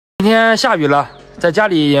今天下雨了，在家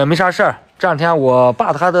里也没啥事儿。这两天我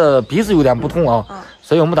爸他的鼻子有点不通啊，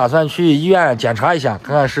所以我们打算去医院检查一下，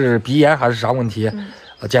看看是鼻炎还是啥问题。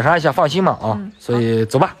检查一下放心嘛啊，所以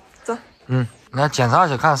走吧。走。来检查一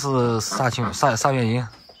下，看是啥原因。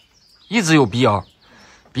一直有鼻啊，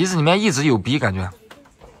鼻子里面一直有鼻感觉。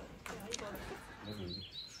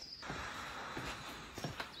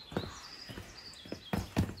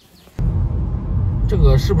这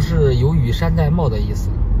个是不是有雨山戴帽的意思？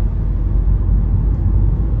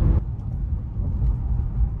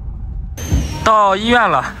到医院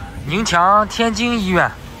了，宁强天津医院。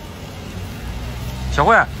小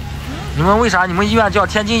慧，你们为啥你们医院叫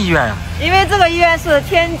天津医院呀？因为这个医院是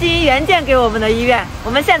天津援建给我们的医院，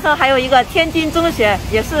我们县城还有一个天津中学，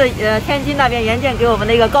也是天津那边援建给我们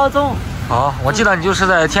的一个高中。哦，我记得你就是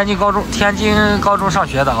在天津高中上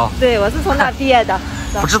学的啊。对，我是从那毕业的。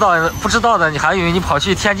不知道的，你还以为你跑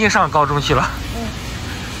去天津上高中去了。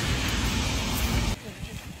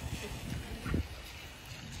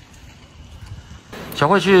小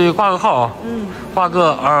慧去挂个号啊。挂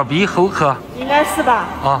个耳鼻喉科。应该是吧？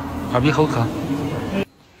啊，耳鼻喉科。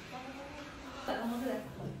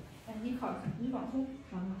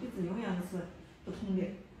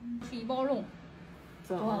可以包容。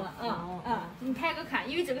懂了你开个看，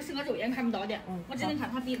因为这个是我肉眼看不到的，我只能看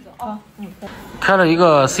他鼻子。开了一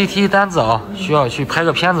个 CT 单子啊，需要去拍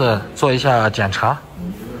个片子做一下检查。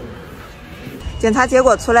检查结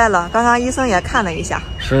果出来了，刚刚医生也看了一下。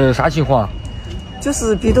是啥情况？就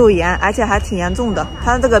是鼻窦炎，而且还挺严重的。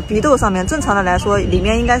他这个鼻窦上面，正常的来说，里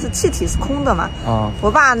面应该是气体是空的嘛。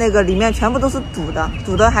我爸那个里面全部都是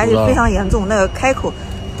堵的还是非常严重，那个开口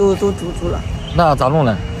都堵住了。那咋弄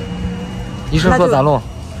呢？医生说咋弄？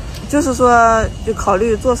就是说，就考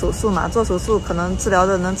虑做手术嘛，做手术可能治疗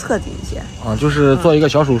的能彻底一些。就是做一个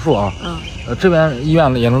小手术啊。这边医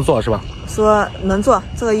院也能做是吧？说能做，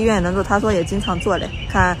这个医院也能做，他说也经常做嘞。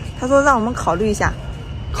看，他说让我们考虑一下，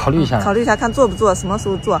看做不做，什么时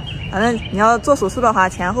候做。反正你要做手术的话，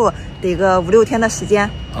前后得个5、6天的时间。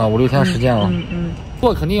5、6天时间啊。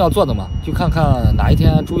做肯定要做的嘛，就看看哪一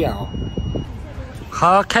天住院啊。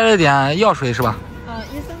还开了点药水是吧？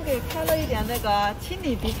医生给开了一点那个清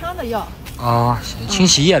理鼻腔的药。清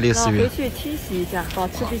洗液类似于。回去清洗一下，保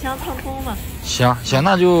持鼻腔畅通嘛。行，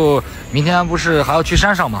那就明天不是还要去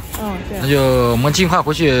山上吗？对。那就我们尽快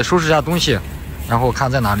回去收拾一下东西，然后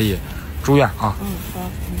看在哪里住院啊。好。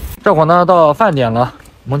这会儿呢到饭点了，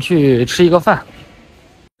我们去吃一个饭。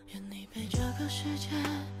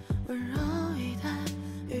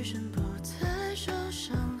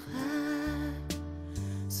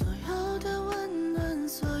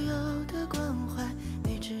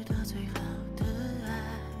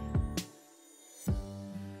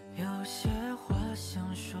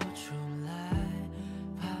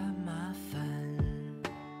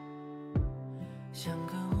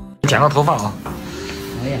剪个头发啊！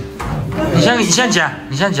你先剪，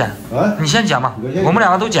你先剪嘛，我们两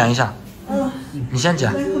个都剪一下。你先剪。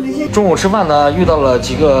中午吃饭呢，遇到了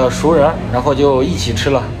几个熟人，然后就一起吃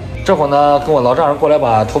了。这会儿呢，跟我老丈人过来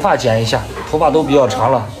把头发剪一下，头发都比较长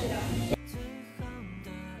了。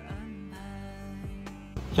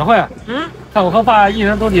小慧，看我和爸一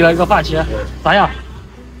人都理了一个发型，咋样？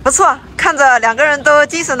不错，看着两个人都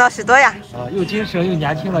精神了许多呀。又精神又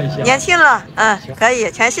年轻了一些。年轻了，可以，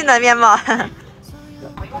全新的面貌。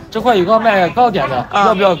这块有个卖糕点的，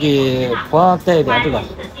要不要给婆带一点这个？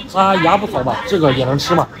她牙不好嘛，这个也能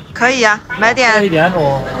吃嘛？可以呀，买点。带一点那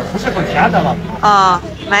种不是很甜的嘛。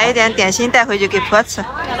买一点点心带回去给婆吃。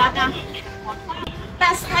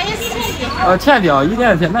但是它也是甜的。甜的，一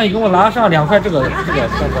点甜。那你给我拿上2块这个的。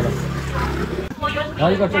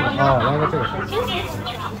来一个这个来一个这个。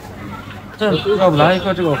这要不来一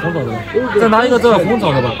个这个红枣的吧？再拿一个这个红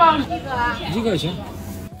枣的吧。一个行。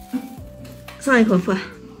上一口饭，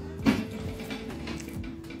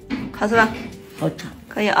好吃吧？好吃。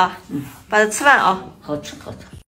可以啊。把它吃完啊。好吃。